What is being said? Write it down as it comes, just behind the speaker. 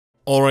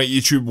Alright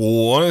YouTube,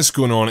 what is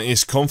going on?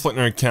 It's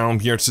ConflctNerd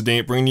here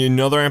today, bringing you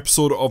another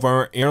episode of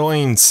our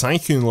Airline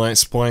Tycoon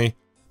Let's Play.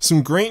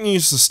 Some great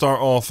news to start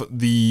off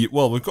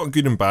well, we've got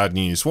good and bad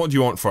news. What do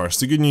you want first?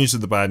 The good news or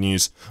the bad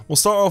news? We'll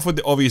start off with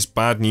the obvious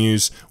bad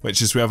news,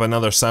 which is we have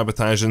another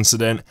sabotage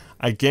incident.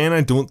 Again,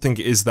 I don't think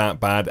it is that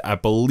bad. I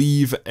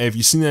believe, if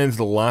you've seen the end of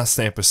the last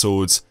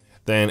episodes,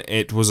 then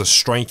it was a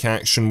strike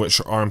action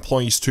which our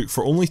employees took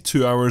for only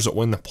 2 hours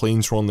when the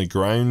planes were on the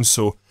ground,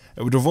 so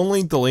it would have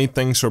only delayed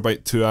things for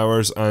about 2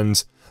 hours,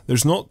 and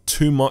there's not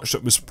too much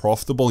that was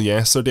profitable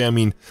yesterday. I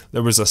mean,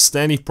 there was a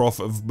steady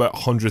profit of about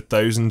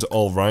 100,000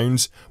 all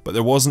round, but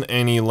there wasn't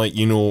any, like,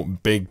 you know,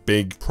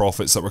 big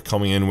profits that were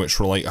coming in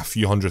which were like a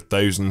few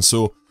 100,000,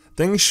 so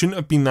things shouldn't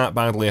have been that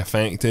badly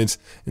affected.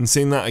 In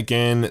saying that,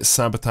 again,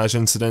 sabotage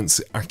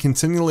incidents are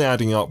continually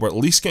adding up. We're at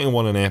least getting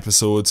one an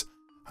episode.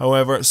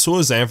 However, so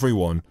is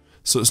everyone,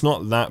 so it's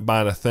not that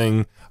bad a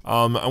thing.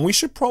 And we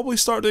should probably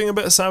start doing a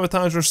bit of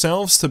sabotage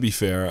ourselves, to be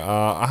fair.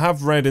 I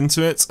have read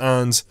into it,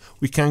 and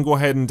we can go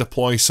ahead and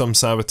deploy some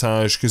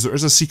sabotage, because there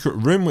is a secret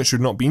room which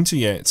we've not been to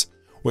yet,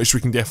 which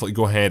we can definitely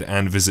go ahead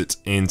and visit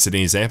in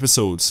today's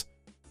episodes.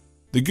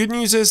 The good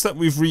news is that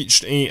we've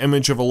reached an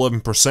image of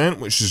 11%,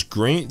 which is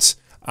great,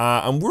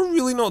 and we're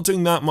really not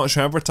doing that much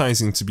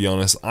advertising, to be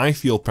honest, I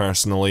feel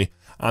personally,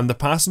 and the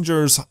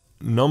passengers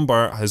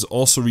number has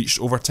also reached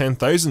over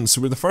 10,000, so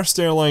we're the first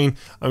airline.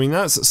 I mean,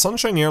 that's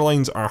Sunshine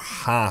Airlines are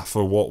half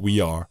of what we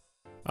are.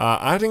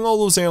 Adding all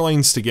those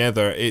airlines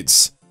together,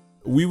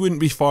 we wouldn't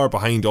be far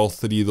behind all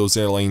three of those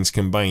airlines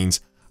combined.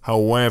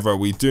 However,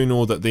 we do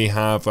know that they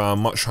have a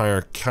much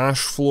higher cash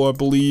flow, I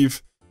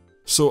believe,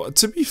 so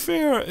to be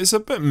fair, it's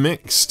a bit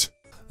mixed.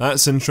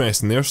 That's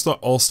interesting. They're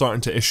all starting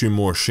to issue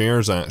more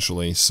shares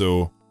actually,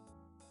 so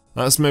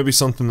that's maybe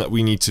something that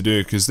we need to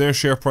do, because their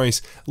share price,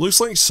 it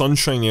looks like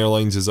Sunshine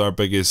Airlines is our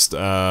biggest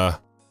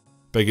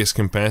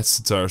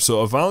competitor. So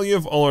a value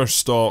of all our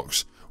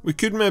stocks, we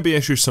could maybe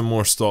issue some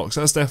more stocks,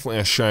 that's definitely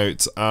a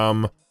shout.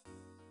 But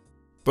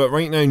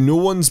right now no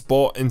one's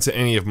bought into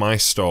any of my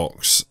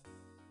stocks,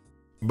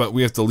 but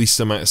we have the least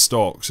amount of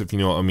stocks, if you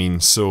know what I mean.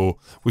 So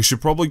we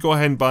should probably go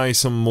ahead and buy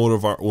some more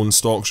of our own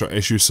stocks, or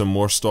issue some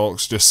more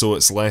stocks, just so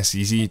it's less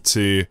easy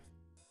to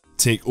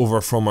take over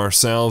from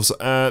ourselves.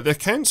 The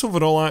accounts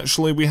overall,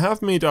 actually, we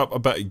have made up a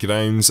bit of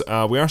grounds.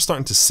 We are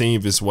starting to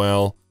save as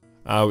well,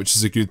 which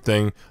is a good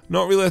thing.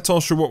 Not really at all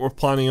sure what we're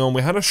planning on.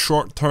 We had a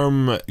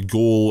short-term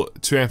goal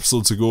 2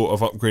 episodes ago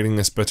of upgrading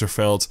this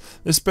Bitterfeld.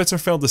 This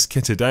Bitterfeld is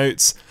kitted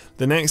out.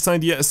 The next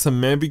idea is to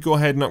maybe go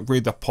ahead and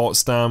upgrade the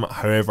Potsdam.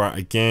 However,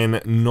 again,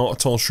 not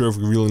at all sure if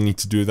we really need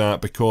to do that,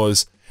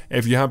 because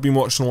if you have been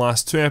watching the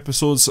last 2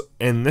 episodes,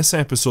 in this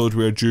episode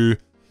we're due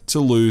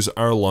to lose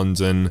our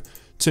London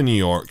to New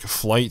York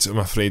flight. I'm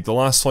afraid the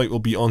last flight will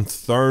be on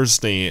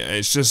Thursday.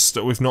 It's just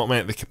that we've not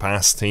met the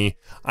capacity.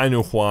 I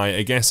know why.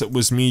 I guess it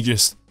was me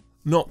just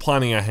not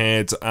planning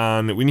ahead,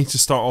 and we need to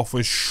start off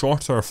with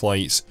shorter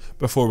flights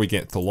before we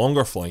get to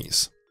longer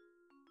flights.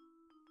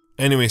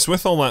 Anyway, so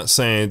with all that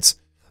said,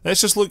 let's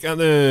just look at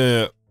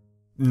the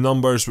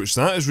numbers, which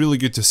that is really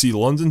good to see.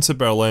 London to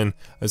Berlin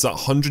is at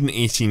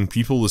 118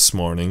 people this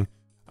morning.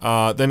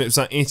 Then it was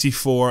at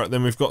 84,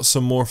 then we've got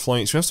some more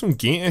flights. We have some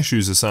gate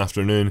issues this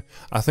afternoon.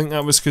 I think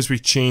that was because we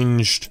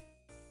changed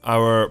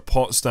our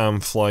Potsdam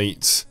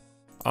flight.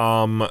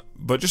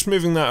 But just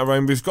moving that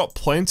around, we've got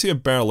plenty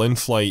of Berlin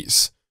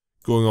flights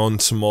going on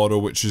tomorrow,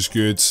 which is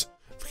good.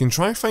 If we can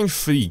try and find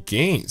free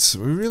gates,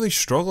 we're really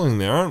struggling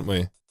there, aren't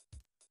we?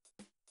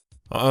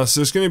 So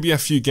there's going to be a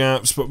few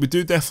gaps, but we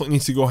do definitely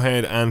need to go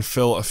ahead and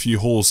fill a few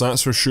holes,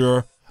 that's for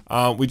sure.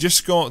 We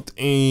just got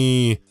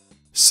a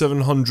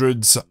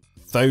 700,000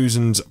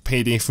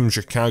 payday from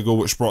Chicago,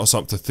 which brought us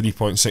up to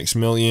 3.6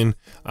 million.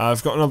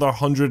 I've got another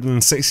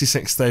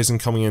 166,000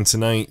 coming in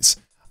tonight,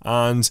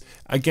 and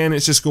again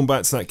it's just going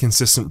back to that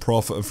consistent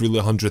profit of really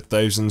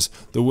 100,000,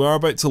 though we are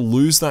about to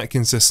lose that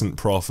consistent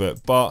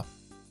profit, but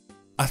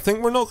I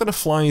think we're not going to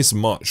fly as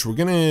much. We're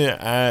going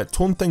to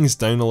tone things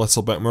down a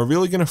little bit, and we're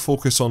really going to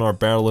focus on our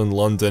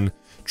Berlin-London,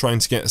 trying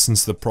to get us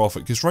into the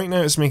profit, because right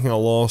now it's making a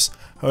loss.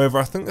 However,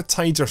 I think the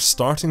tides are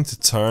starting to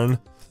turn.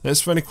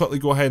 Let's very quickly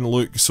go ahead and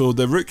look. So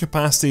the route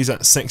capacity is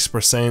at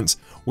 6%.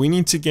 We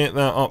need to get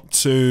that up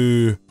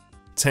to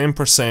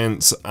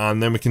 10%,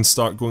 and then we can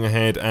start going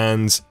ahead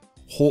and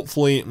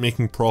hopefully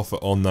making profit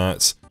on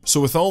that.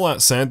 So with all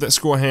that said, let's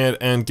go ahead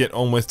and get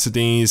on with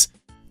today's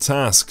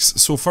tasks.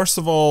 So first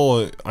of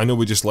all, I know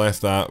we just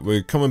left that.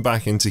 We're coming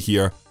back into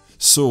here.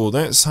 So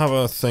let's have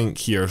a think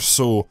here.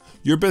 So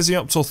you're busy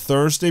up till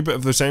Thursday, but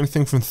if there's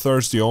anything from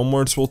Thursday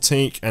onwards we'll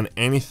take, and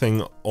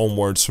anything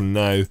onwards from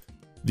now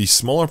the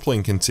smaller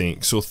plane can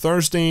take. So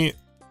Thursday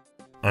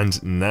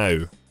and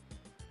now.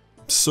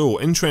 So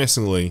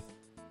interestingly,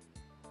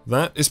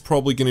 that is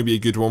probably going to be a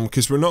good one,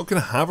 because we're not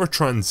going to have our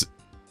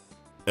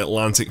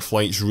transatlantic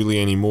flights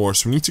really anymore,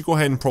 so we need to go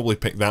ahead and probably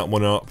pick that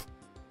one up.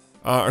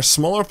 Our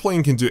smaller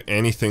plane can do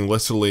anything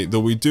literally, though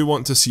we do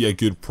want to see a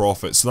good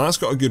profit, so that's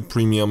got a good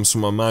premium. So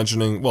I'm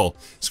imagining, well,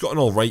 it's got an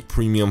alright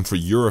premium for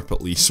Europe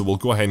at least, so we'll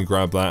go ahead and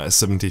grab that at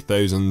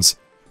 70,000.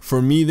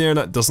 For me there,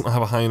 that doesn't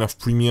have a high enough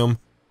premium,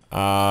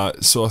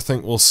 so I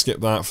think we'll skip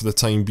that for the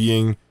time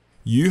being.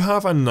 You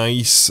have a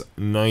nice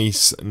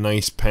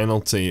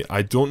penalty.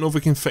 I don't know if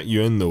we can fit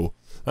you in though.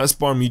 That's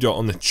Bermuda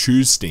on the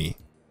Tuesday.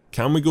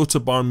 Can we go to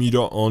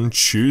Bermuda on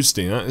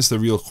Tuesday? That is the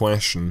real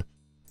question.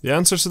 The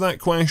answer to that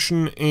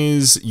question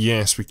is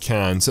yes, we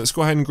can. So let's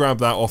go ahead and grab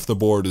that off the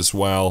board as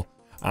well.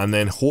 And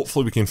then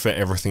hopefully we can fit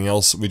everything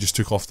else we just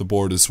took off the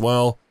board as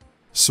well.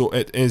 So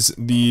it is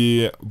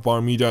the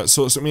Bermuda.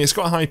 So I mean, it's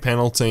got a high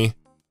penalty.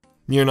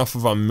 Near enough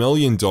of $1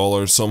 million.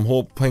 So I'm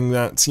hoping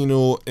that, you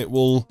know, it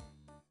will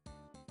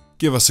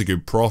give us a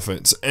good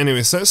profit.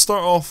 Anyway, so let's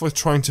start off with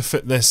trying to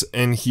fit this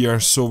in here.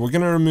 So we're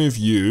going to remove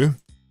you.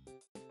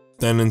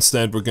 Then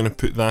instead we're going to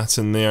put that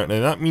in there. Now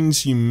that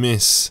means you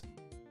miss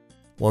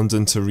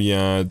London to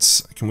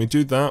Riyadh. Can we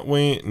do that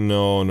way?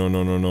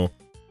 No.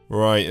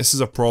 Right, this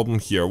is a problem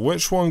here.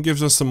 Which one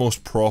gives us the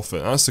most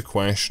profit? That's the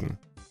question.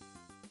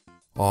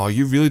 Oh,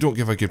 you really don't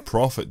give a good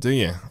profit, do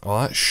you? Oh,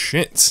 that's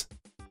shit.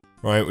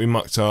 Right, we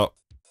mucked up.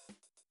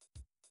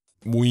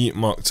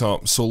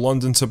 So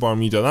London to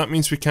Bermuda, that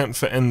means we can't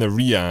fit in the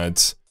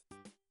Riyadh.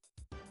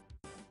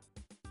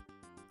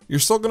 You're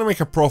still going to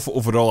make a profit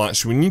overall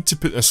actually. We need to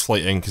put this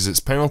flight in because its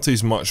penalty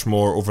is much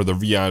more over the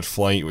Riyadh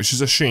flight, which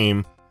is a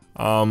shame.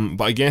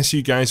 But I guess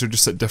you guys are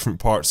just at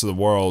different parts of the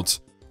world.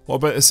 What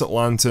about this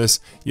Atlantis?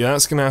 Yeah,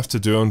 that's going to have to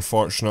do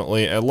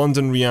unfortunately.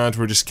 London Riyadh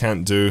we just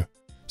can't do.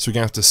 So we're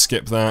going to have to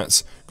skip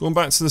that. Going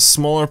back to the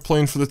smaller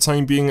plane for the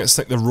time being, let's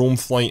stick the Rome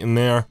flight in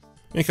there.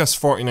 Make us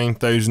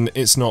 49,000,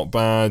 it's not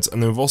bad.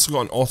 And then we've also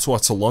got an Ottawa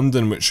to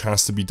London which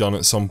has to be done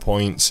at some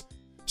point.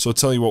 So I'll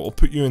tell you what, we'll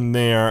put you in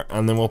there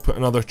and then we'll put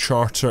another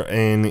charter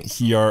in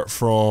here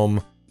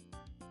from,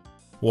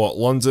 what,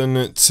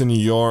 London to New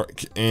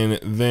York in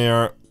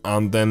there.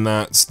 And then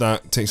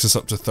that takes us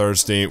up to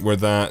Thursday where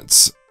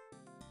that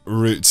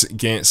route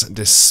gets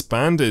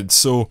disbanded.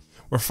 So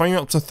we're fine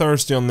up to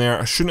Thursday on there.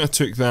 I shouldn't have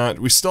took that.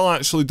 We still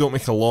actually don't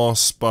make a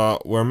loss,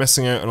 but we're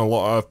missing out on a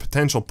lot of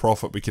potential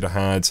profit we could have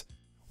had,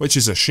 which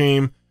is a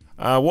shame.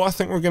 What I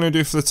think we're going to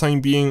do for the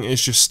time being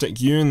is just stick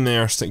you in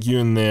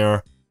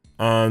there,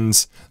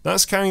 and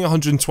that's carrying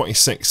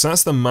 126.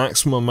 That's the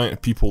maximum amount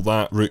of people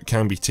that route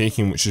can be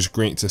taking, which is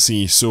great to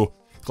see. So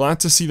glad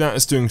to see that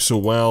is doing so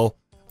well.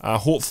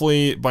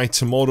 Hopefully by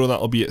tomorrow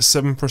that'll be at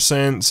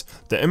 7%.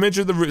 The image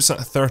of the route's at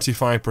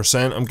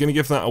 35%. I'm going to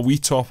give that a wee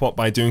top up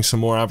by doing some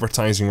more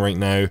advertising right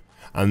now.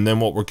 And then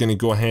what we're going to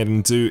go ahead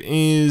and do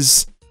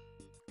is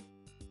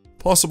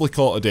possibly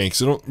call it a day,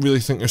 because I don't really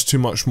think there's too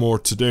much more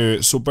to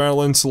do. So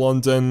Berlin to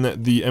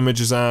London, the image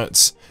is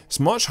at,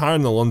 it's much higher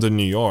than the London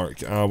New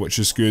York, which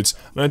is good.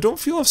 And I don't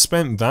feel I've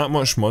spent that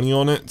much money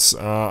on it.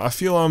 I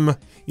feel I'm,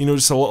 you know,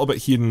 just a little bit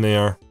here and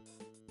there.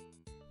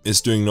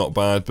 It's doing not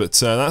bad, but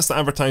that's the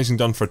advertising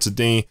done for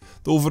today.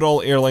 The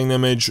overall airline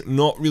image,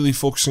 not really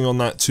focusing on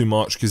that too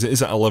much because it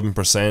is at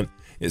 11%.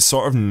 It's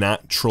sort of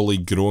naturally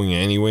growing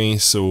anyway,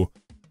 so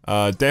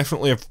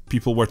definitely if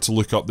people were to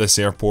look up this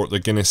airport, they're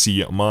going to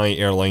see my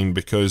airline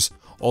because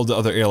all the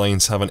other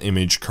airlines have an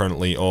image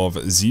currently of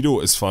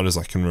 0 as far as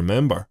I can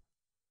remember.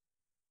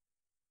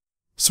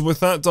 So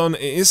with that done,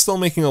 it is still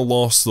making a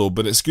loss though,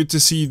 but it's good to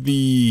see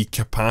the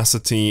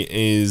capacity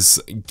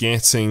is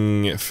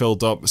getting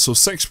filled up. So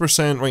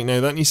 6% right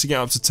now, that needs to get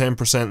up to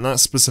 10%, that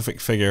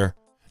specific figure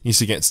needs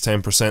to get to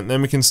 10%.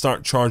 Then we can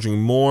start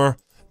charging more,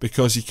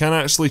 because you can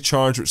actually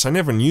charge, which I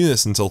never knew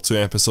this until 2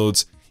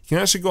 episodes, you can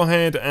actually go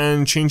ahead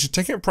and change the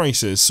ticket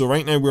prices. So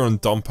right now we're on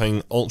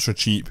dumping, ultra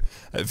cheap,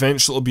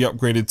 eventually it'll be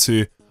upgraded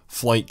to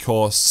flight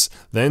costs,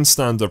 then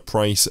standard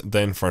price,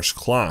 then first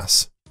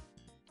class.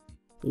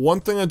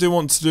 One thing I do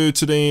want to do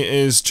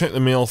today is check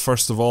the mail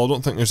first of all. I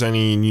don't think there's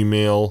any new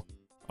mail.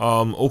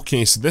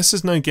 Okay, so this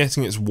is now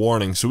getting its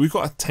warning. So we've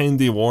got a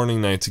 10-day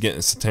warning now to get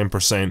this to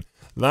 10%.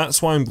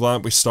 That's why I'm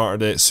glad we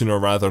started it sooner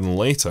rather than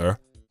later.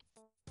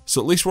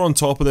 So at least we're on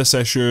top of this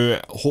issue.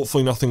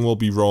 Hopefully nothing will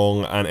be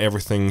wrong and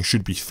everything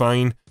should be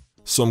fine.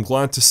 So I'm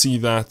glad to see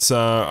that.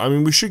 I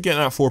mean, we should get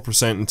that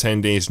 4% in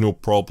 10 days, no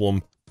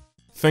problem.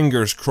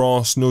 Fingers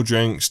crossed, no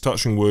jinx,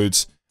 touching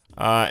woods.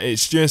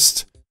 It's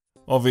just,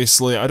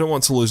 obviously, I don't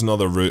want to lose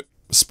another route,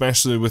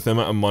 especially with the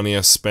amount of money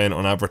I've spent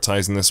on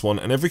advertising this one.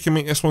 And if we can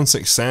make this one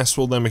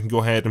successful, then we can go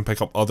ahead and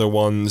pick up other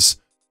ones.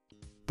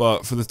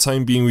 But for the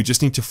time being, we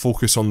just need to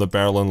focus on the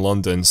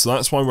Berlin-London. So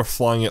that's why we're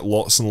flying it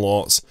lots and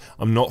lots.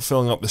 I'm not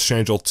filling up the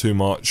schedule too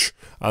much.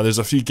 There's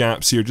a few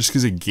gaps here just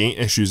because of gate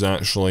issues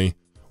actually,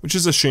 which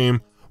is a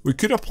shame. We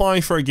could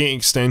apply for a gate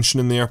extension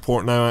in the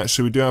airport now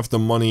actually. We do have the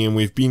money and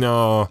we've been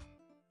a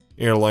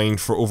airline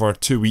for over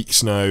 2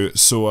 weeks now.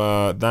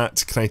 So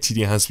that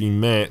criteria has been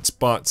met.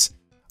 But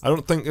I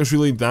don't think there's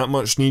really that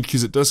much need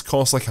because it does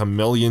cost like $1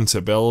 million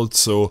to build.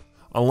 So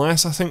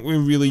unless I think we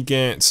really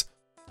get...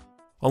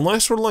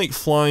 Unless we're like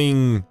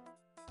flying...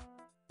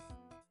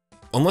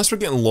 Unless we're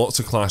getting lots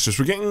of clashes,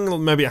 we're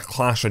getting maybe a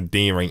clash a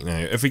day right now.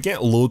 If we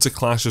get loads of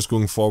clashes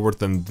going forward,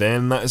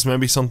 then that is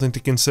maybe something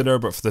to consider,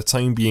 but for the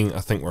time being,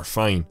 I think we're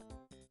fine.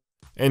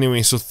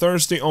 Anyway, so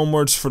Thursday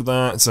onwards for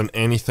that, and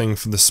anything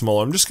for the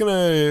smaller. I'm just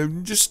gonna,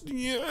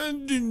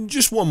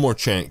 just one more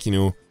check, you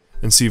know,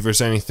 and see if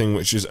there's anything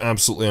which is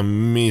absolutely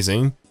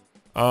amazing.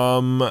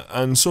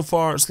 And so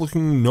far it's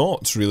looking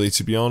not, really,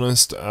 to be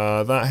honest.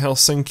 That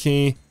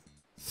Helsinki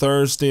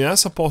Thursday,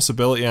 that's a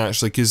possibility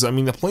actually, because I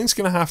mean the plane's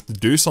gonna have to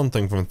do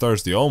something from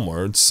Thursday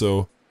onwards,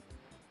 so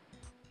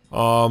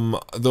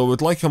though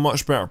we'd like a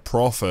much better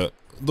profit,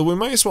 though we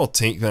might as well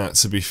take that,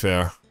 to be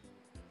fair.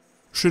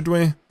 Should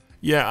we?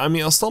 Yeah, I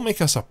mean it'll still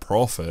make us a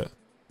profit.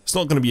 It's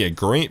not gonna be a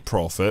great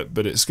profit,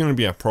 but it's gonna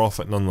be a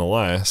profit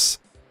nonetheless.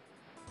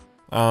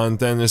 And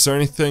then is there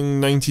anything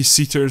 90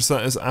 seaters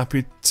that is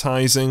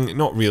appetizing?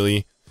 Not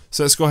really.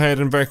 So let's go ahead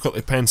and very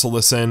quickly pencil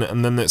this in,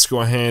 and then let's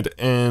go ahead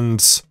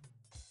and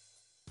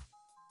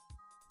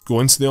go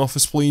into the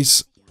office,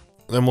 please.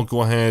 Then we'll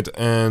go ahead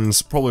and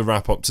probably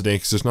wrap up today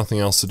because there's nothing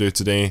else to do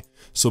today.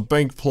 So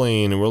big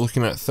plane, we're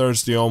looking at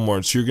Thursday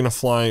onwards. You're going to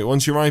fly,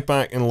 once you arrive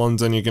back in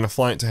London, you're going to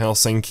fly it to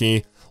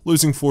Helsinki,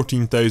 losing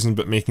 14,000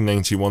 but making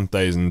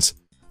 91,000.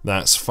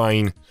 That's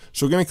fine.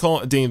 So we're going to call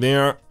it a day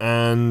there,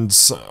 and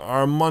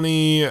our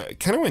money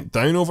kind of went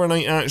down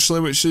overnight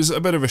actually, which is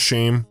a bit of a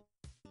shame.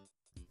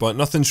 But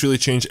nothing's really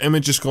changed.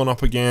 Image has gone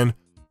up again.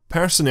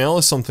 Personnel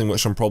is something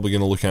which I'm probably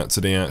going to look at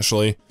today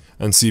actually,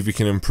 and see if we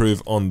can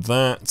improve on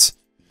that.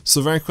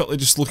 So very quickly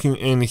just looking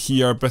in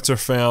here,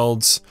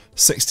 Bitterfeld,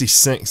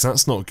 66,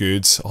 that's not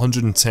good,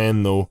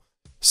 110 though.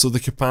 So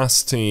the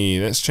capacity,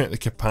 let's check the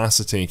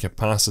capacity,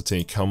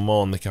 come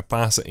on, the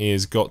capacity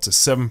has got to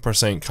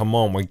 7%, come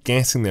on, we're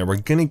getting there, we're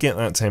gonna get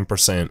that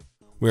 10%,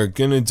 we're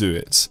gonna do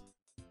it.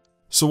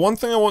 So one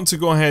thing I want to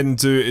go ahead and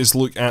do is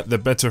look at the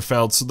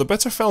Bitterfeld. So the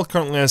Bitterfeld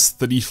currently has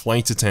 3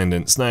 flight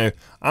attendants. Now,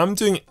 I'm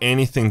doing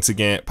anything to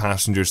get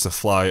passengers to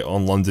fly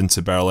on London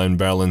to Berlin,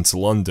 Berlin to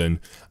London,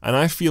 and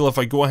I feel if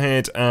I go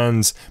ahead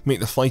and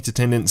make the flight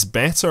attendants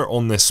better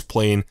on this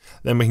plane,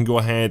 then we can go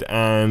ahead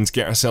and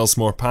get ourselves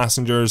more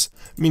passengers,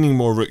 meaning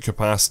more route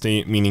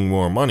capacity, meaning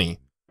more money.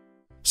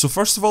 So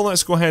first of all,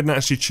 let's go ahead and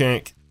actually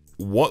check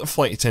what the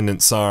flight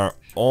attendants are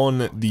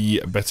on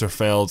the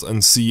Bitterfeld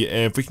and see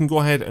if we can go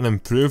ahead and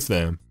improve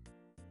them.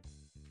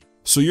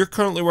 So you're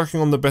currently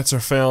working on the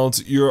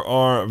Bitterfeld, you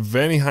are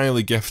very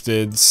highly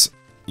gifted,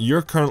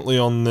 you're currently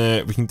on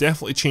the, we can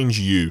definitely change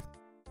you.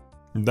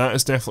 That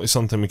is definitely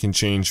something we can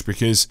change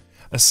because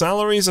a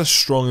salary is a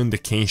strong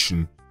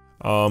indication.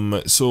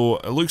 So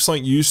it looks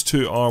like you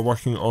two are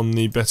working on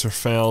the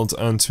Bitterfeld,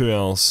 and who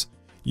else?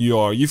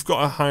 You've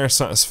got a higher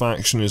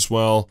satisfaction as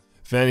well.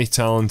 Very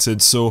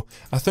talented, so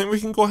I think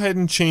we can go ahead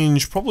and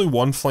change probably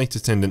one flight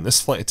attendant,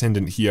 this flight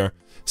attendant here.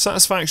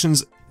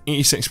 Satisfaction's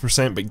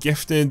 86%, but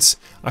gifted,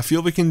 I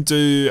feel we can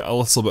do a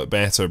little bit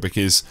better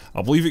because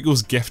I believe it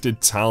goes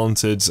gifted,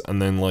 talented, and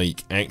then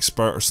like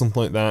expert or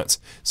something like that.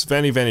 It's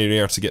very, very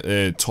rare to get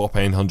the top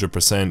end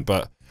 100%,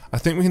 but I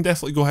think we can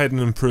definitely go ahead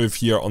and improve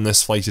here on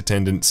this flight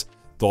attendant,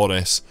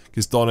 Doris,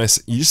 because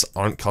Doris, you just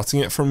aren't cutting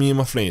it for me, I'm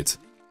afraid.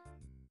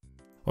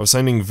 I was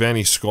sounding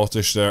very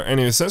Scottish there.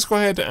 Anyways, let's go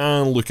ahead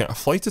and look at a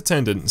flight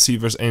attendant and see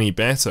if there's any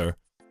better.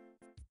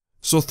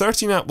 So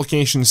 13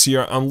 applications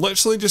here, I'm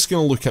literally just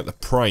going to look at the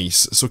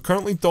price. So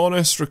currently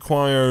Doris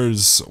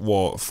requires,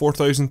 what,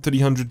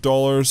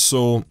 $4,300,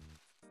 so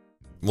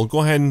we'll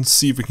go ahead and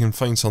see if we can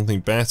find something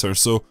better.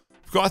 So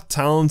we've got a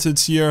talented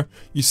here,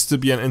 used to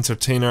be an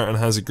entertainer and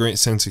has a great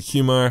sense of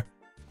humour.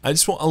 I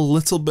just want a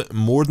little bit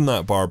more than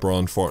that, Barbara,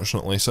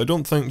 unfortunately, so I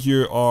don't think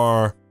you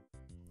are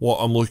what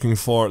I'm looking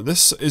for.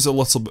 This is a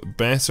little bit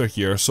better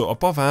here, so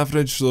above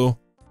average though,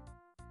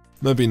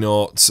 maybe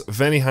not.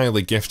 Very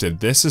highly gifted,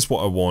 this is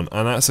what I want,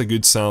 and that's a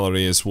good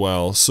salary as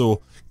well.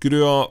 So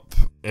grew up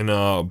in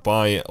a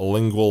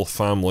bilingual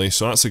family,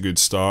 so that's a good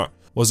start.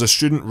 Was a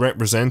student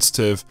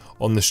representative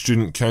on the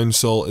student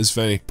council, is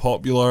very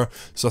popular,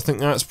 so I think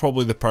that's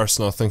probably the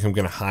person I think I'm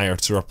going to hire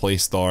to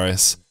replace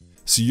Doris.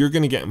 So you're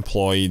going to get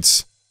employed,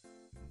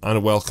 and a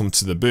welcome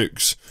to the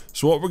books.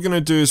 So what we're going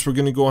to do is we're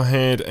going to go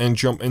ahead and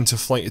jump into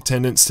flight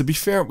attendants. To be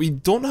fair, we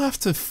don't have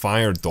to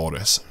fire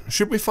Doris.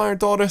 Should we fire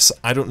Doris?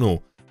 I don't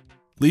know.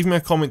 Leave me a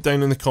comment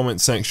down in the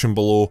comment section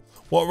below.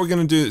 What we're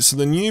going to do, so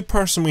the new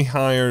person we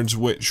hired,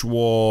 which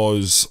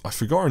was, I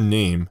forgot her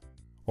name,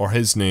 or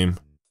his name.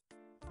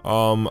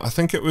 I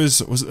think it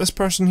was it this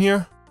person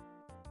here?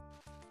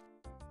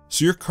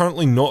 So you're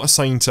currently not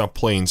assigned to a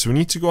plane, so we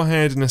need to go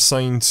ahead and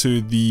assign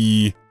to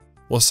the,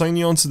 we'll assign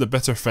you onto the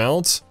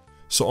Bitterfeld.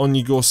 So on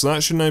you go, so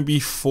that should now be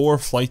 4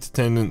 flight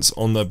attendants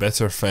on the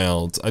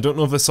Bitterfeld. I don't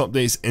know if this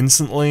updates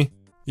instantly.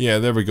 Yeah,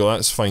 there we go,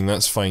 that's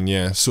fine,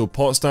 yeah. So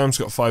Potsdam's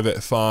got 5 out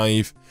of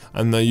 5,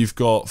 and now you've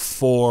got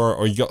 4,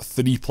 or you got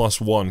 3 plus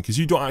 1, because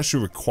you don't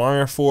actually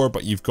require 4,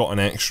 but you've got an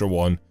extra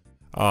one.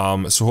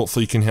 So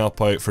hopefully you can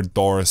help out for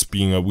Doris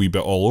being a wee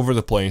bit all over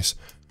the place.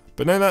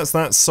 But now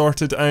that's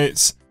sorted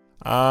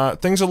out,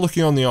 things are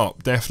looking on the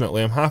up,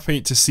 definitely. I'm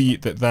happy to see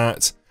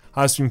that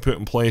has been put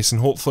in place,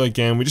 and hopefully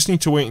again we just need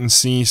to wait and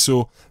see.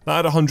 So that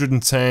had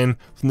 110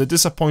 from the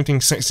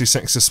disappointing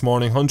 66 this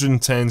morning.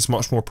 110 is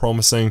much more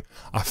promising.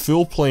 A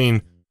full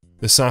plane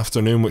this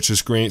afternoon, which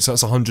is great, so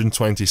that's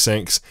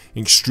 126.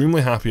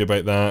 Extremely happy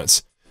about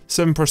that.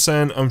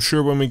 7%. I'm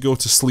sure when we go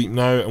to sleep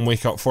now and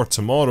wake up for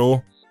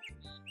tomorrow,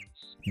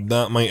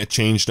 that might have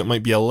changed. It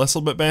might be a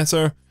little bit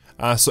better.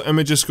 So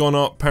image has gone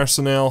up.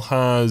 Personnel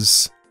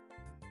has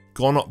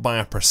gone up by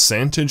a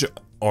percentage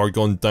or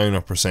gone down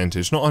a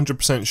percentage. Not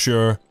 100%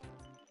 sure.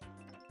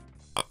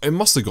 It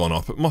must have gone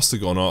up. It must have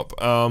gone up.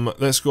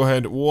 Let's go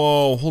ahead.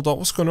 Whoa, hold up.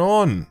 What's going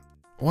on?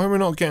 Why are we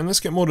not getting... Let's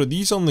get more of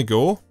these on the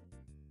go.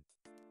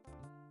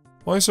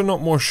 Why is there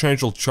not more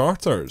scheduled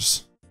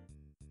charters?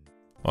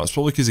 Oh, it's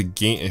probably because of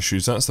gate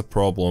issues. That's the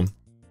problem.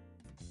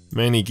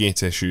 Many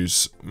gate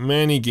issues.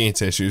 Many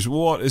gate issues.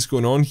 What is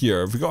going on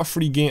here? Have we got a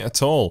free gate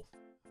at all?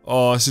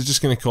 Oh, this is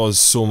just going to cause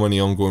so many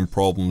ongoing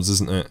problems,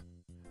 isn't it?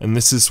 And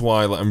this is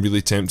why I'm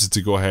really tempted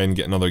to go ahead and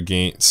get another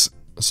gate.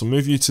 So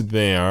move you to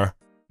there.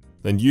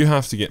 Then you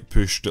have to get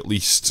pushed at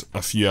least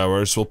a few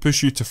hours. We'll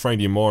push you to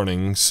Friday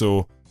morning,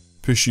 so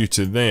push you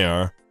to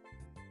there.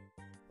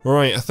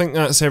 Right, I think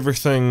that's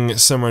everything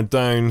simmered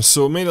down.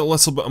 So made a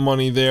little bit of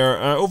money there.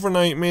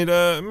 Overnight made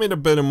a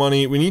bit of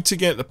money. We need to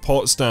get the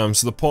Potsdam.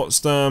 So the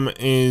Potsdam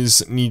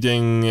is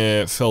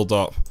needing filled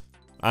up.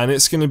 And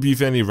it's going to be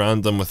very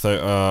random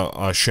without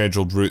a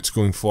scheduled route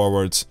going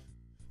forward.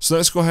 So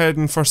let's go ahead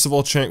and first of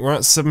all check. We're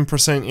at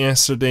 7%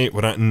 yesterday.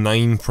 We're at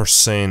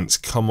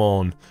 9%. Come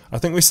on. I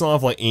think we still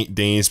have like 8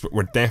 days, but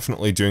we're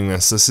definitely doing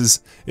this.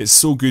 It's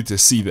so good to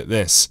see that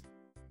this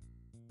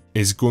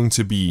is going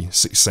to be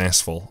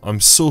successful. I'm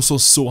so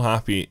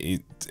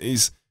happy.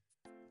 It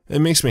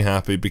makes me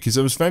happy because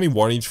I was very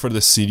worried for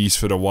this series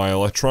for a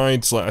while. I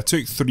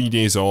took 3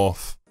 days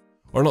off.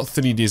 Or not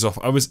 3 days off.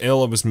 I was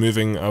ill, I was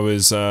moving, I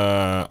was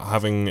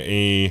having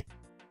a...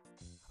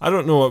 I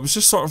don't know, it was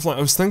just sort of like,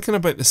 I was thinking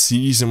about the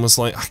series and was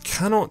like, I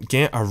cannot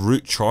get a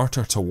route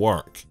charter to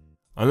work.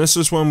 And this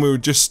was when we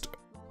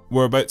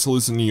were about to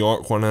lose the New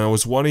York one, and I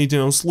was worried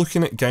and I was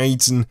looking at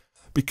guides, and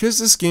because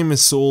this game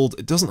is sold,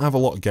 it doesn't have a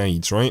lot of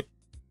guides, right?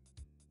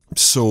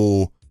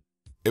 So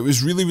it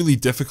was really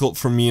difficult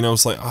for me, and I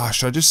was like,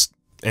 should I just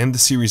end the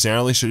series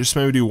early? Should I just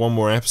maybe do one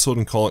more episode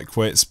and call it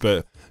quits?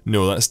 But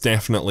no, that's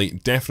definitely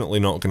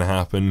not going to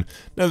happen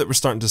now that we're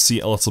starting to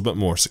see a little bit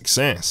more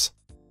success.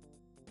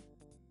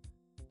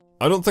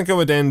 I don't think I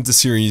would end the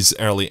series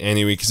early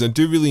anyway, because I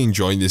do really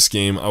enjoy this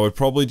game. I would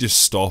probably just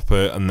stop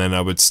it and then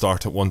I would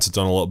start it once I've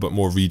done a little bit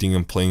more reading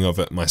and playing of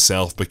it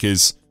myself,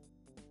 because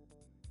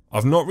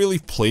I've not really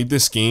played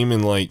this game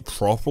in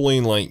properly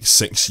in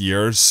 6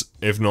 years,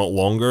 if not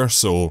longer,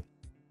 so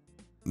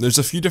there's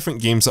a few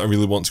different games that I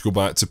really want to go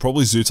back to.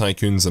 Probably Zoo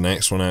Tycoon's the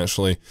next one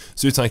actually.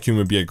 Zoo Tycoon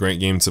would be a great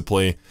game to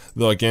play,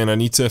 though again I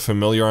need to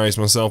familiarise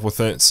myself with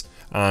it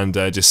and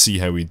just see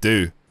how we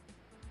do.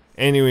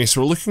 Anyway, so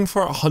we're looking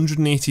for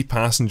 180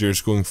 passengers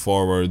going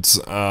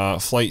forwards,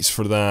 flights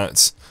for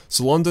that.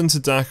 So London to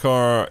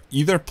Dakar,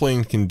 either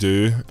plane can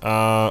do.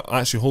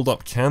 Actually, hold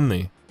up, can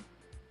they?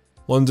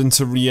 London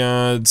to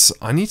Riyadh,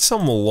 I need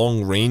some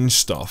long range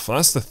stuff,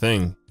 that's the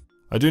thing.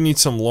 I do need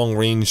some long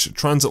range,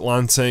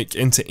 transatlantic,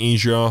 into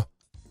Asia.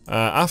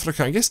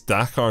 Africa, I guess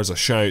Dakar's a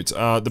shout.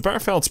 The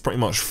Bitterfeld's pretty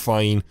much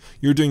fine,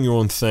 you're doing your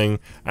own thing.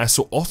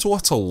 So Ottawa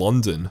to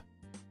London.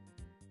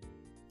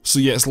 So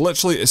yeah,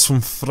 it's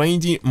from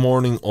Friday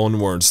morning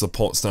onwards, the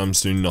Potsdam's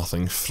doing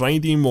nothing.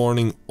 Friday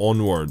morning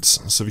onwards.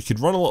 So we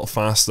could run a little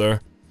faster.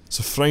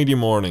 So Friday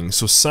morning.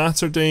 So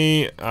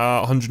Saturday,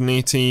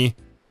 180,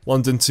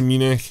 London to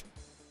Munich.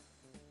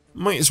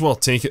 Might as well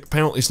take it,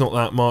 penalty's not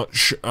that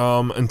much.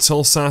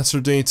 Until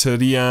Saturday to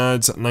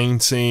Riyadh,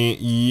 90,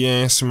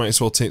 yes, we might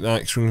as well take that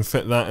because we can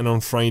fit that in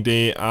on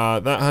Friday.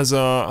 That has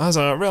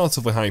a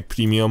relatively high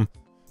premium.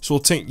 So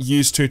we'll take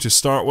used to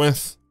start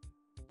with.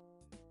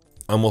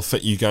 And we'll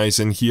fit you guys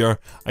in here.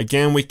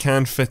 Again, we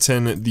can fit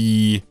in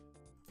the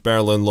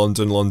Berlin,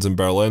 London, London,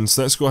 Berlin.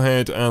 So let's go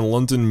ahead and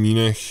London,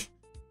 Munich.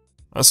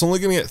 That's only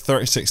going to get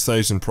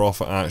 36,000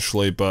 profit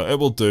actually, but it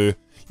will do.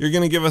 You're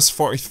going to give us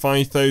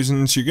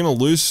 45,000, so you're going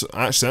to lose.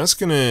 Actually, that's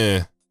going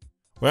to...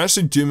 We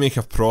actually do make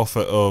a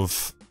profit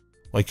of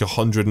like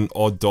 $100 and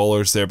odd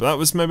there, but that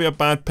was maybe a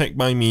bad pick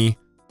by me.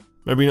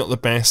 Maybe not the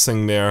best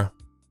thing there,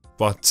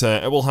 but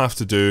it will have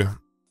to do.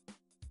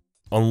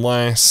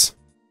 Unless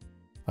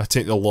I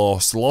take the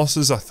loss. The loss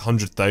is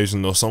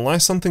 100,000 though, so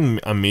unless something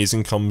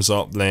amazing comes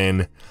up,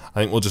 then I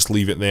think we'll just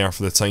leave it there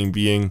for the time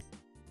being.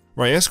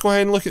 Right, let's go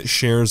ahead and look at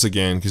shares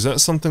again, because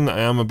that's something that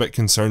I am a bit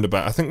concerned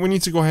about. I think we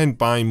need to go ahead and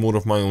buy more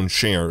of my own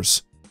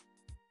shares.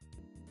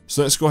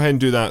 So let's go ahead and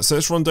do that. So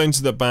let's run down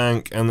to the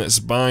bank and let's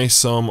buy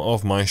some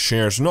of my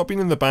shares. I've not been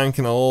in the bank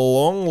in a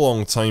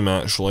long time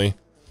actually.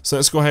 So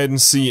let's go ahead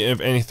and see if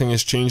anything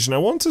has changed. And I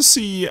want to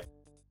see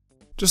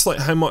just like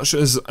how much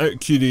as out of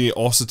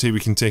curiosity we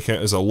can take out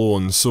as a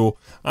loan. So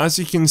as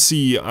you can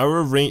see,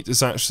 our rate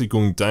is actually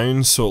going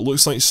down. So it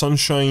looks like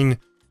Sunshine,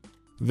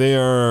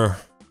 their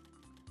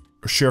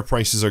share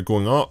prices are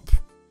going up.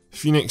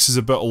 Phoenix is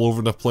a bit all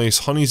over the place.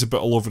 Honey's a bit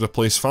all over the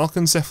place.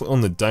 Falcon's definitely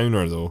on the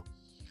downer though.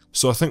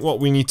 So I think what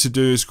we need to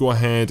do is go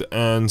ahead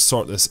and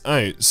sort this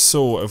out.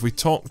 So if we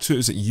talk to,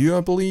 is it you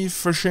I believe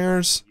for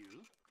shares?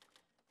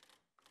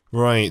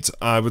 Right,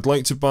 I would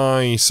like to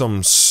buy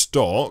some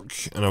stock,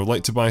 and I would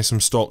like to buy some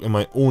stock in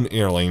my own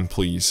airline,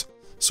 please.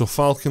 So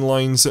Falcon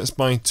lines, let's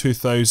buy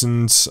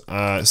 2,000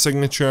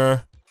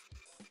 signature.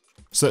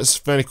 So let's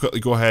very quickly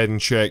go ahead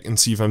and check and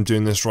see if I'm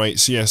doing this right.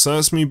 So yes,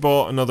 that's me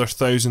bought another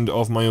 1,000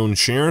 of my own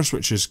shares,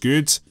 which is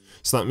good.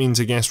 So that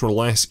means I guess we're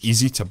less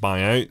easy to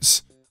buy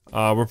out.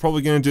 We're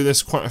probably going to do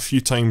this quite a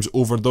few times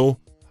over though.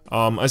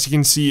 As you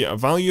can see, the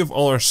value of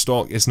all our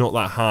stock is not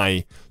that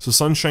high. So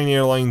Sunshine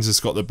Airlines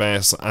has got the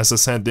best. As I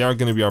said, they are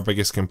going to be our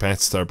biggest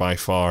competitor by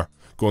far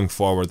going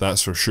forward,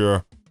 that's for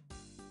sure.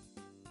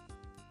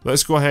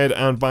 Let's go ahead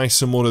and buy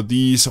some more of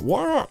these.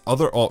 What are our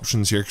other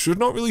options here? Because we've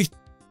not really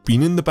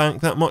been in the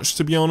bank that much,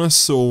 to be honest.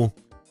 So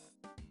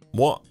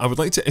what I would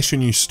like to issue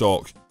new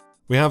stock.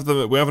 We have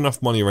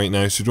enough money right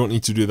now, so we don't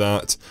need to do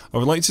that. I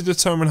would like to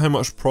determine how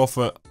much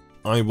profit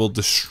I will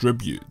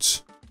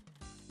distribute.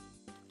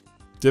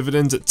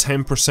 Dividends at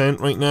 10%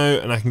 right now,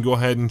 and I can go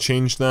ahead and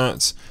change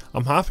that.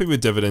 I'm happy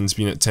with dividends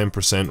being at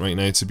 10% right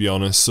now, to be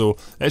honest. So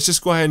let's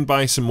just go ahead and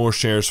buy some more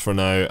shares for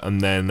now, and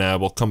then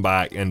we'll come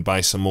back and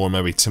buy some more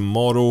maybe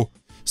tomorrow.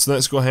 So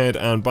let's go ahead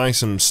and buy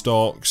some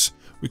stocks.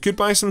 We could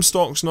buy some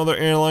stocks in other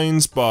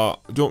airlines, but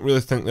I don't really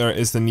think there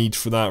is the need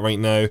for that right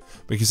now,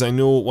 because I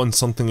know once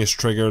something is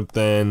triggered,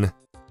 then...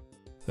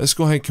 Let's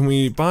go ahead, can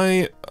we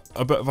buy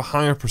a bit of a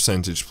higher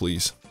percentage,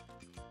 please?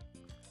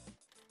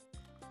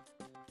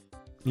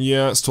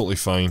 Yeah, it's totally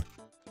fine.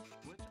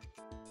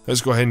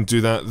 Let's go ahead and do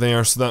that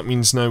there, so that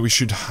means now we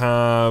should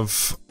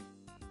have...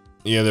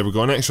 Yeah, there we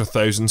go, an extra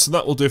 1,000, so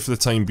that will do for the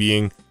time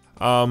being.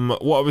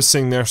 What I was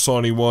saying there,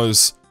 sorry,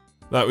 was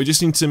that we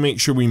just need to make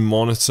sure we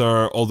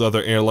monitor all the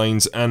other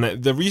airlines, and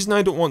the reason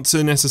I don't want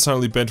to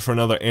necessarily bid for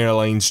another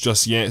airlines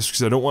just yet is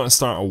because I don't want to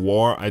start a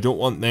war. I don't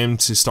want them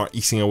to start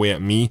eating away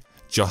at me.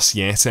 Just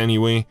yet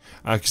anyway,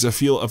 because I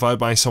feel if I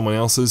buy someone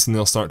else's and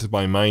they'll start to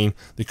buy mine,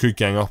 they could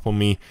gang up on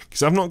me,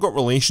 because I've not got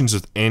relations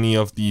with any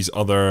of these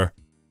other,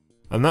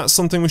 and that's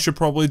something we should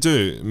probably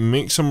do,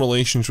 make some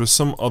relations with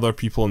some other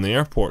people in the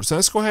airport. So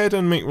let's go ahead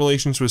and make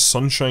relations with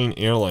Sunshine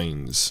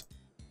Airlines.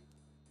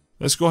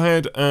 Let's go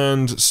ahead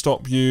and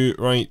stop you,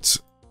 right,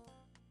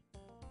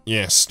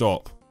 yes,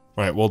 stop,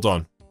 right, well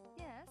done.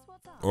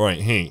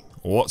 Alright, hey,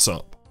 what's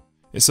up?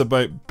 It's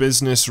about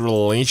business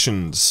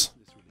relations.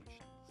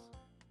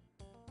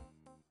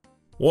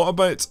 What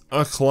about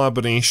a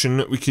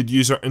collaboration? We could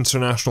use our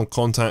international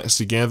contacts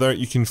together.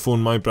 You can phone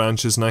my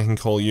branches and I can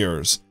call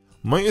yours.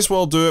 Might as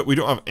well do it. We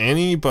don't have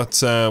any, but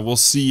we'll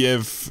see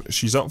if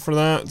she's up for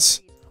that.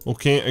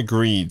 Okay,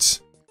 agreed.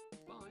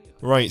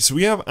 Right, so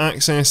we have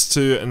access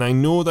to, and I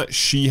know that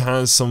she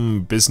has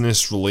some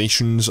business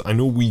relations. I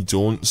know we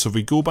don't. So if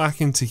we go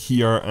back into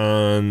here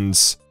and...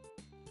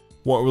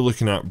 What are we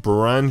looking at?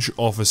 Branch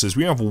offices.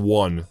 We have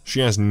 1.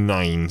 She has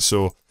 9.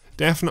 So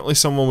definitely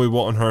someone we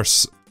want on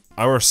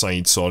our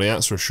side, sorry,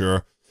 that's for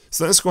sure.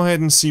 So let's go ahead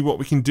and see what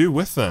we can do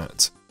with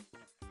that.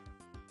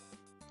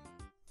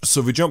 So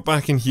if we jump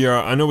back in here,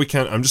 I know we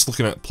can't, I'm just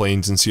looking at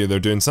planes and see how they're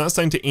doing. So that's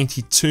down to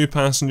 82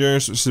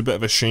 passengers, which is a bit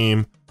of a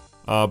shame.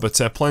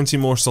 But plenty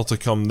more still to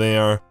come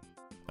there.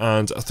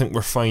 And I think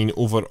we're fine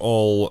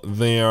overall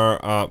there.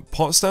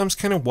 Potsdam's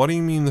kind of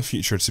worrying me in the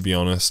future, to be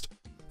honest.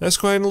 Let's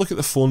go ahead and look at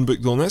the phone book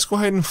though, and let's go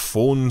ahead and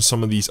phone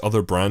some of these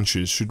other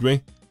branches, should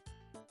we?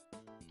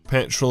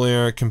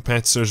 Petrolair,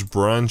 competitors,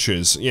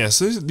 branches. Yes,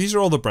 these are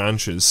all the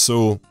branches,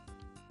 so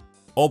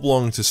all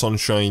belong to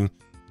Sunshine.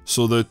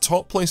 So the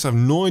top place, I have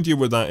no idea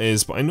where that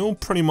is, but I know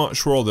pretty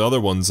much where all the other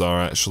ones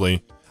are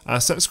actually.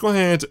 So let's go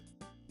ahead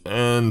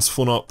and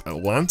phone up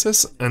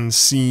Atlantis and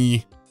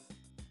see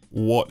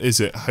what is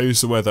it, how's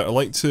the weather. I'd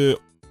like to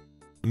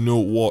know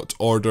what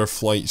order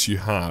flights you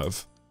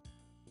have.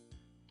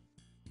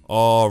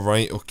 Oh,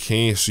 right,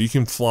 okay, so you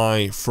can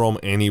fly from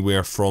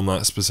anywhere from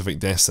that specific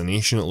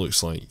destination, it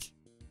looks like.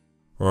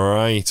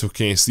 Right,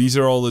 okay, so these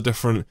are all the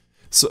different...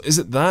 So is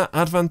it that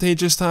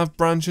advantageous to have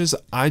branches?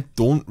 I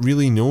don't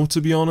really know,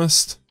 to be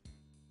honest.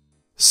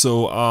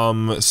 So,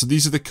 so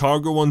these are the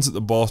cargo ones at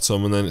the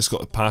bottom, and then it's got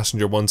the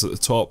passenger ones at the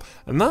top.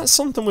 And that's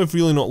something we've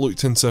really not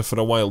looked into for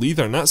a while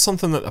either, and that's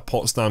something that the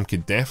Potsdam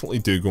could definitely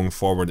do going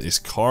forward, is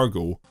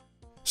cargo.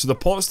 So the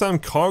Potsdam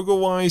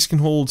cargo-wise can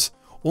hold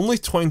only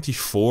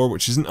 24,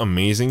 which isn't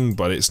amazing,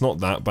 but it's not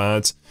that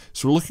bad.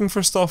 So we're looking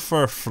for stuff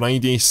for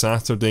Friday,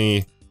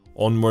 Saturday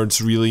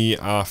onwards, really,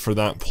 for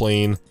that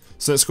plane.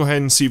 So let's go ahead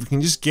and see if we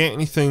can just get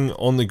anything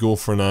on the go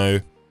for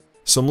now.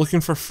 So I'm looking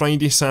for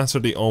Friday,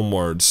 Saturday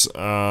onwards.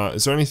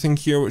 Is there anything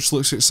here which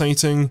looks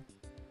exciting?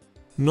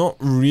 Not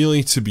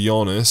really, to be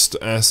honest.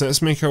 So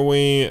let's make our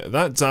way.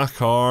 That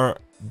Dakar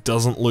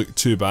doesn't look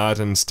too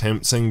bad and it's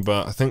tempting,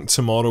 but I think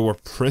tomorrow we're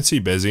pretty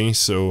busy,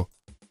 so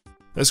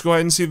let's go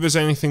ahead and see if there's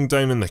anything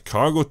down in the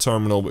cargo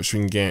terminal which we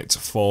can get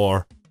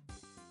for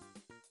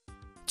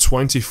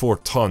 24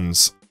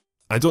 tons.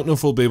 I don't know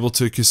if we'll be able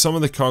to, because some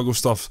of the cargo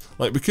stuff,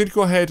 like we could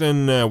go ahead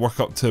and work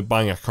up to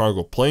buying a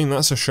cargo plane,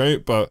 that's a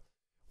shout, but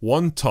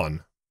 1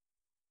 ton.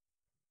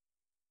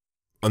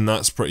 And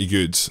that's pretty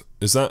good.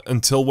 Is that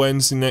until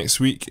Wednesday next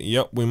week?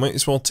 Yep, we might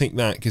as well take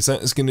that, because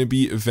that is going to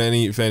be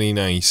very, very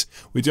nice.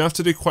 We do have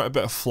to do quite a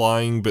bit of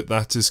flying, but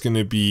that is going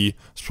to be,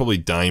 it's probably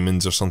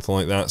diamonds or something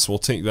like that, so we'll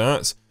take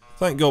that.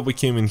 Thank God we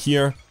came in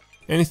here.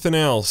 Anything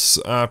else?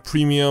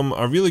 Premium,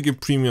 a really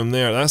good premium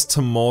there. That's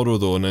tomorrow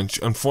though, and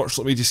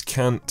unfortunately we just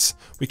can't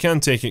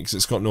take it because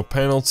it's got no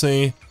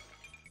penalty.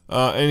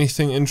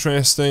 Anything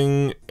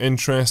interesting?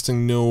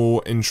 Interesting,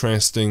 no.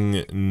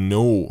 Interesting,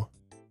 no.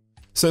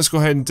 So let's go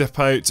ahead and dip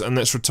out and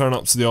let's return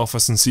up to the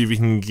office and see if we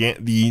can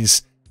get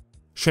these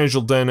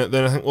scheduled in.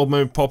 Then I think we'll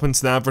maybe pop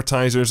into the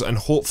advertisers and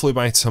hopefully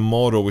by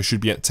tomorrow we should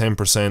be at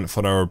 10%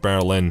 for our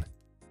Berlin,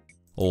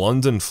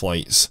 London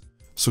flights.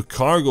 So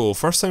cargo,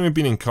 first time we've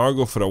been in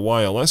cargo for a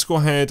while. Let's go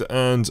ahead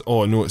and,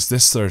 oh no, it's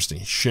this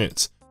Thursday,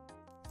 shit.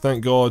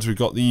 Thank God we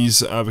got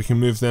these, we can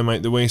move them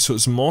out the way. So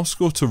it's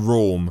Moscow to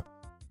Rome.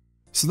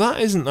 So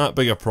that isn't that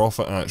big a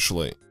profit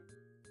actually.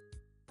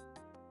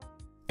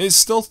 It's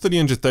still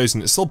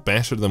 300,000, it's still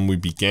better than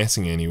we'd be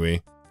getting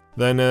anyway.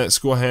 Then let's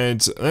go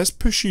ahead, let's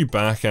push you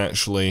back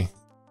actually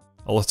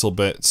a little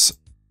bit.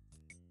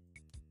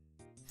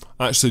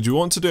 Actually, do you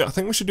want to do, I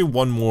think we should do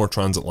one more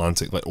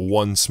transatlantic, like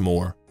once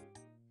more.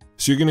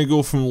 So you're going to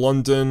go from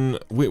London,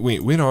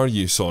 wait, where are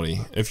you, sorry?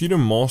 If you're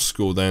in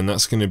Moscow then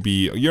that's going to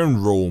be, you're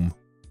in Rome.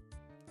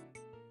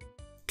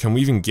 Can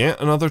we even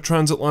get another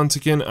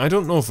transatlantic in? I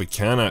don't know if we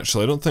can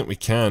actually, I don't think we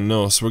can,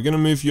 no. So we're going to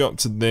move you up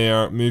to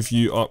there, move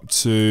you up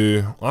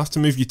to, I'll have to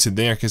move you to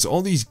there because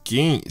all these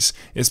gates,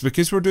 it's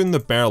because we're doing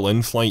the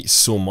Berlin flight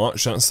so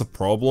much, that's the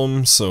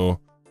problem, so.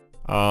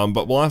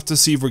 But we'll have to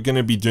see if we're going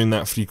to be doing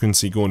that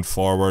frequency going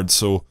forward,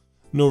 so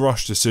no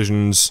rush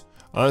decisions.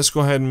 Let's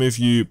go ahead and move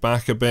you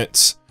back a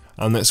bit,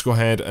 and let's go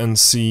ahead and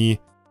see.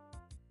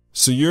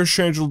 So you're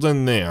scheduled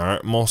in there,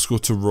 Moscow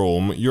to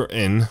Rome, you're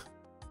in,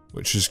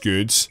 which is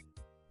good.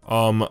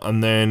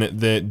 And then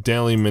the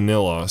Delhi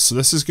Manila. So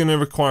this is going to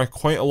require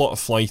quite a lot of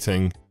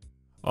flighting.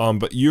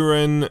 But you're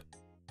in...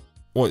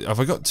 What, have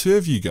I got two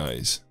of you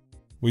guys?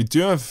 We do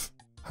have...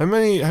 How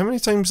many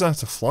times do I have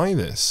to fly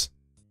this?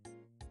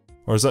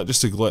 Or is that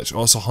just a glitch?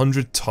 Oh, it's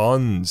 100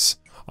 tons.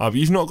 But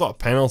you've not got a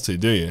penalty,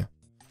 do you?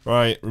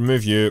 Right,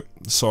 remove you.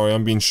 Sorry,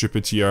 I'm being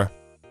stupid here.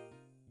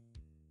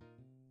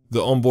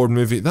 The onboard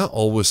movie, that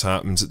always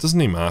happens. It doesn't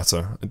even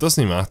matter. It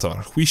doesn't even matter.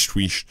 Wheesh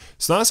wheesh.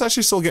 So that's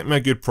actually still getting me a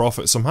good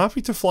profit. So I'm happy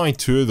to fly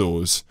two of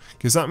those.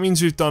 Because that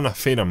means we've done a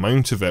fair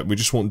amount of it. We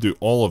just won't do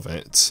all of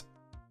it.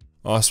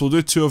 So we'll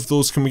do two of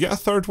those. Can we get a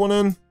third one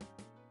in?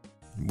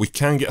 We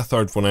can get a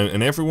third one in.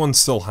 And everyone's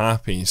still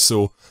happy.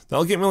 So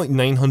that'll get me like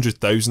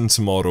 900,000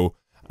 tomorrow.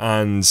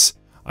 And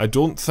I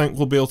don't think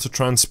we'll be able to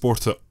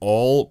transport it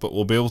all. But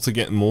we'll be able to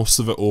get most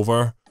of it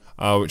over.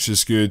 Which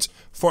is good.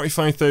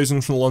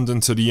 45,000 from London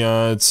to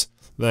Riyadh,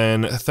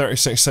 then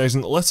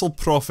 36,000, little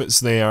profits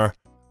there.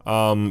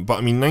 But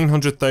I mean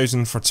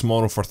 900,000 for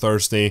tomorrow for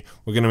Thursday.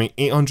 We're going to make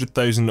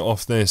 800,000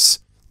 off this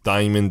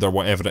diamond or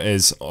whatever it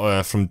is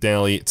from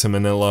Delhi to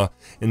Manila.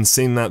 In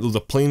saying that though, the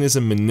plane is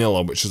in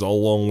Manila, which is a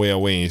long way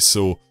away,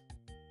 so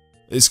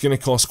it's going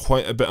to cost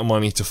quite a bit of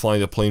money to fly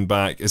the plane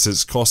back, as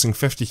it's costing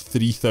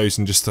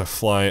 53,000 just to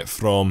fly it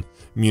from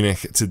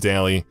Munich to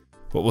Delhi.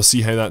 But we'll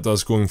see how that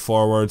does going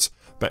forward.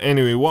 But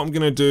anyway, what I'm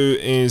going to do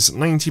is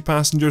 90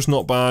 passengers,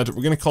 not bad.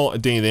 We're going to call it a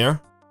day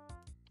there.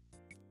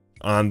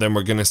 And then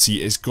we're going to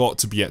see it's got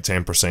to be at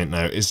 10%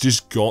 now. It's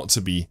just got to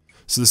be.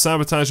 So the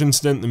sabotage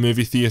incident, the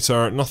movie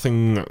theatre,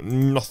 nothing,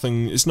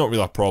 it's not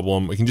really a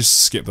problem. We can just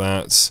skip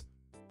that.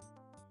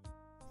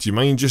 Do you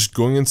mind just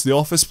going into the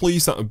office,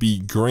 please? That would be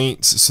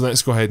great. So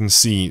let's go ahead and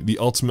see the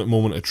ultimate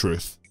moment of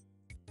truth.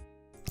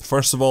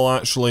 First of all,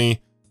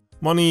 actually,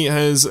 money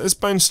it's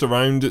bounced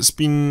around. It's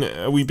been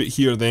a wee bit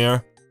here or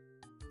there.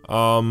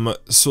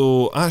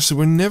 So actually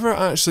we're never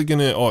actually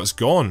gonna, oh it's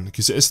gone,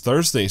 because it is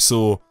Thursday,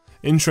 so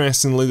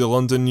interestingly the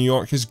London New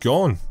York is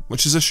gone,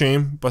 which is a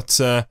shame, but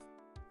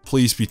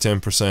please be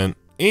 10%.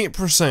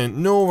 8%,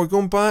 no, we're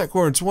going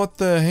backwards, what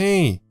the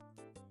hey?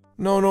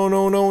 No,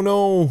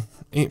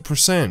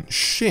 8%,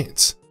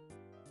 shit.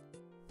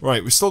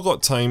 Right, we've still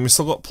got time, we've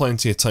still got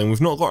plenty of time,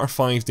 we've not got our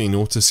 5-day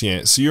notice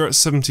yet, so you're at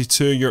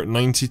 72, you're at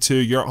 92,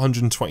 you're at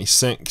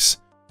 126.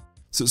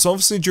 So it's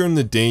obviously during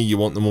the day you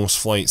want the most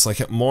flights.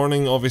 Like at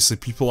morning, obviously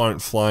people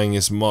aren't flying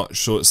as much,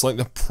 so it's like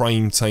the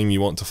prime time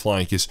you want to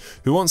fly, because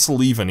who wants to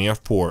leave an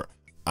airport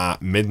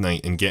at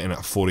midnight and get in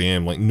at 4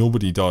 AM? Like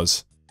nobody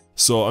does.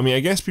 So I mean, I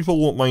guess people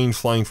won't mind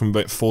flying from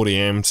about 4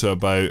 AM to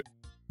about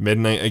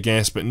midnight, I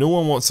guess, but no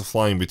one wants to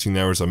fly in between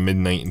the hours of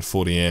midnight and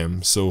 4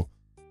 AM. So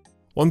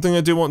one thing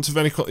I do want to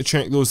very quickly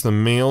check though is the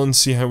mail and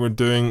see how we're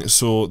doing.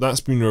 So that's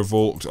been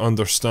revoked,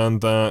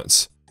 understand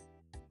that.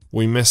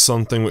 We missed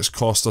something which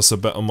cost us a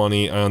bit of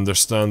money, I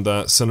understand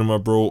that. Cinema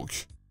broke.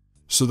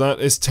 So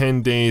that is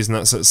 10 days and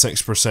that's at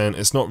 6%.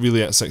 It's not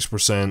really at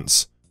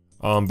 6%.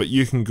 But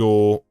you can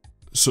go.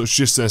 So it's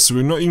just this. So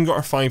we've not even got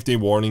our 5-day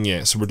warning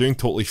yet. So we're doing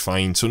totally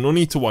fine. So no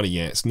need to worry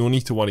yet. No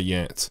need to worry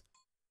yet.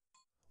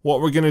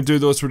 What we're going to do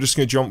though is we're just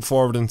going to jump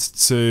forward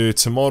into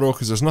tomorrow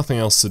because there's nothing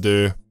else to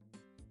do.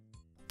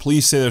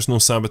 Please say there's no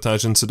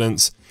sabotage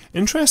incidents.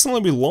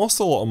 Interestingly, we lost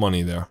a lot of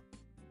money there.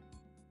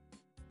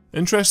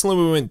 Interestingly,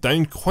 we went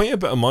down quite a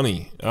bit of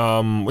money,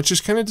 which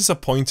is kind of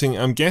disappointing.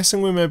 I'm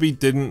guessing we maybe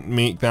didn't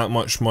make that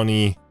much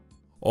money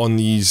on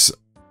these.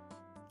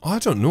 Oh, I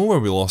don't know where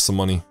we lost the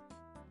money.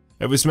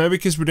 It was maybe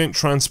because we didn't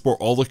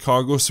transport all the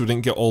cargo, so we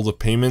didn't get all the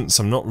payments.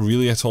 I'm not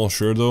really at all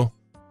sure though.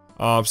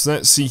 So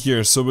let's see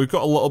here. So we've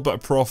got a little bit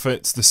of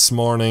profit this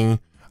morning.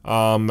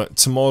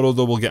 Tomorrow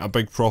though we'll get a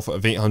big profit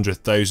of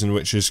 800,000,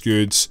 which is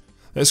good.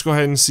 Let's go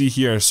ahead and see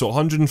here. So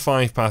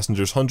 105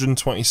 passengers,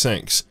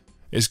 126.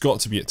 It's got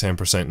to be at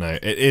 10% now.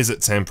 It is at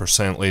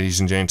 10%, ladies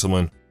and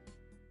gentlemen.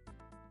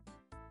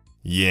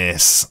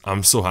 Yes,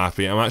 I'm so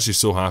happy. I'm actually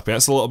so happy.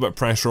 That's a little bit of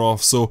pressure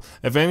off. So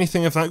if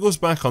anything, if that goes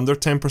back under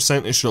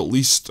 10%, it should at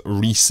least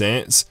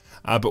reset.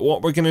 But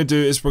what we're going to do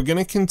is we're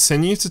going to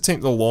continue to take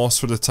the loss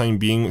for the time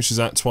being, which is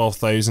at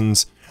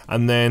 12,000.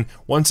 And then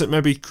once it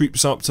maybe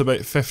creeps up to about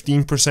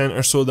 15%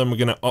 or so, then we're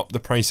going to up the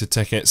price of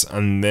tickets,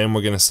 and then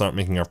we're going to start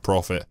making our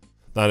profit.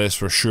 That is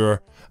for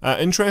sure.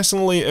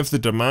 Interestingly, if the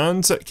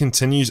demand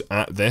continues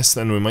at this,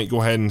 then we might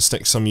go ahead and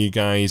stick some of you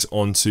guys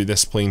onto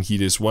this plane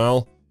here as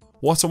well.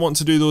 What I want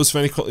to do though is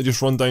very quickly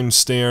just run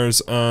downstairs,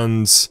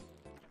 and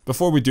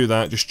before we do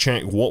that, just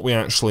check what we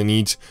actually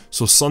need.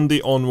 So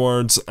Sunday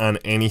onwards and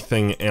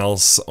anything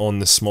else on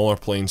the smaller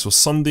plane. So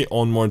Sunday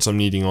onwards I'm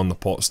needing on the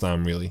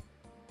Potsdam really.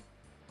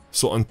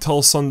 So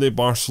until Sunday,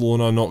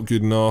 Barcelona, not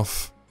good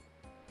enough.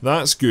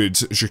 That's good.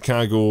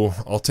 Chicago,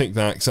 I'll take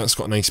that because that's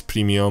got a nice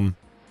premium.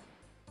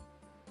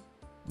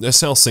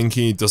 This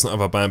Helsinki doesn't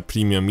have a bad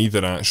premium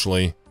either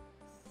actually.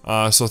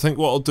 So I think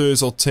what I'll do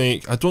is I'll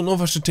take, I don't know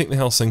if I should take the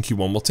Helsinki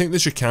one, we'll take the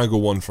Chicago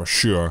one for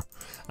sure.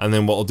 And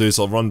then what I'll do is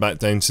I'll run back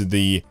down to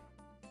the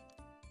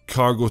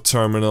cargo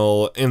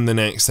terminal in the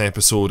next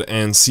episode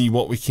and see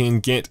what we can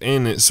get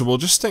in it. So we'll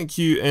just stick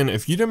you in,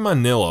 if you're in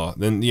Manila,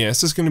 then yeah,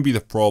 this is going to be the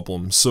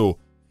problem. So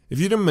if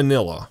you're in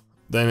Manila,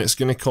 then it's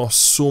going to cost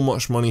so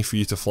much money for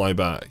you to fly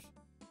back.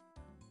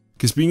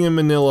 Because being in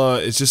Manila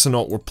is just an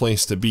awkward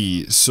place to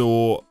be.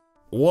 So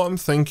what I'm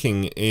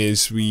thinking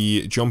is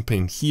we jump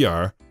in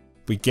here.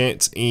 We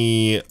get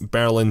a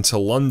Berlin to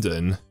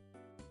London.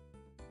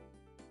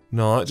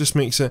 No, that just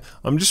makes it...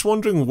 I'm just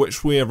wondering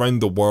which way around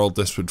the world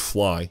this would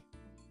fly.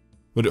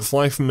 Would it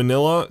fly from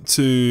Manila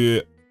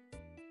to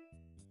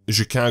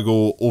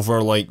Chicago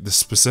over like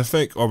the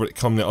Pacific, or would it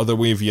come the other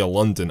way via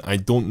London? I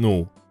don't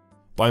know.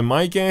 By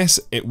my guess,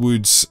 it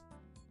would...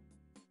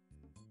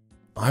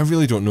 I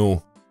really don't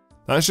know.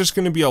 That's just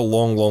going to be a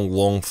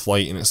long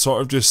flight, and it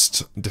sort of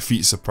just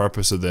defeats the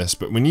purpose of this,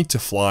 but we need to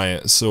fly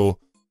it, so...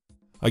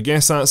 I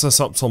guess that's us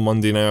up till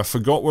Monday now. I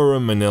forgot we're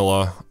in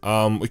Manila.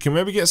 We can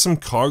maybe get some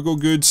cargo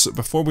goods.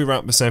 Before we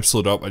wrap this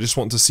episode up, I just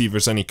want to see if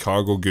there's any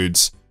cargo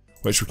goods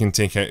which we can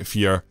take out of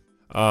here.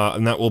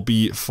 And that will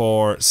be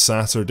for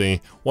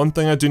Saturday. One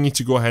thing I do need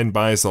to go ahead and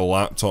buy is a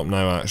laptop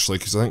now actually,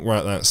 because I think we're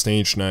at that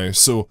stage now.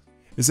 So,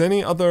 is there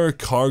any other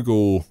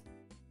cargo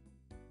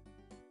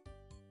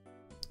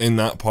in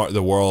that part of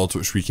the world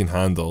which we can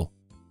handle?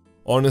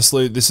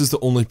 Honestly, this is the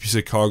only piece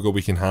of cargo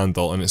we can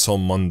handle, and it's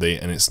on Monday,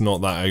 and it's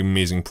not that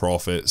amazing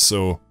profit,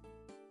 so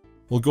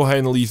we'll go ahead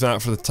and leave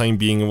that for the time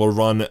being, and we'll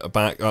run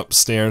back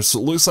upstairs. So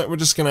it looks like we're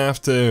just going to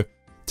have to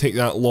take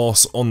that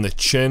loss on the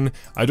chin.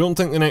 I don't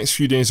think the next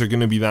few days are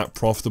going to be that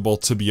profitable,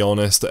 to be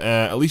honest.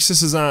 At least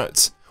this is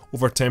at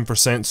over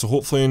 10%, so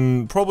hopefully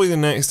in probably the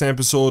next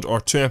episode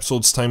or 2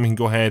 episodes time we can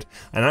go ahead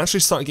and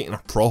actually start getting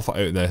a profit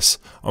out of this.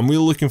 I'm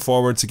really looking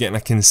forward to getting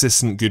a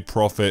consistent good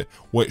profit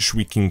which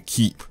we can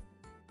keep.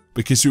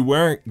 Because we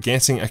were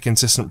getting a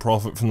consistent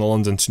profit from the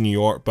London to New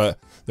York, but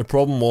the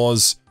problem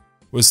was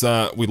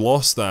that we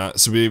lost that,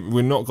 so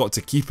we're not got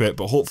to keep it,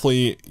 but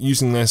hopefully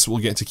using this we'll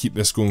get to keep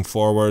this going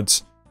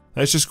forwards.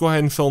 Let's just go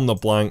ahead and fill in the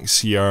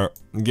blanks here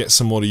and get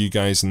some more of you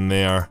guys in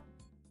there.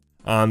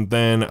 And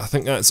then I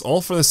think that's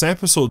all for this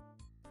episode.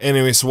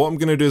 Anyway, so what I'm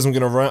going to do is I'm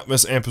going to wrap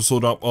this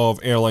episode up of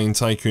Airline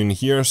Tycoon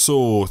here,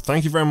 so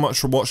thank you very much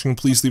for watching,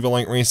 please leave a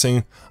like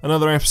rating.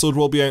 Another episode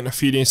will be out in a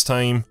few days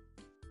time.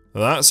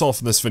 That's all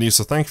for this video,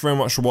 so thank you very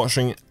much for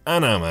watching,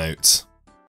 and I'm out.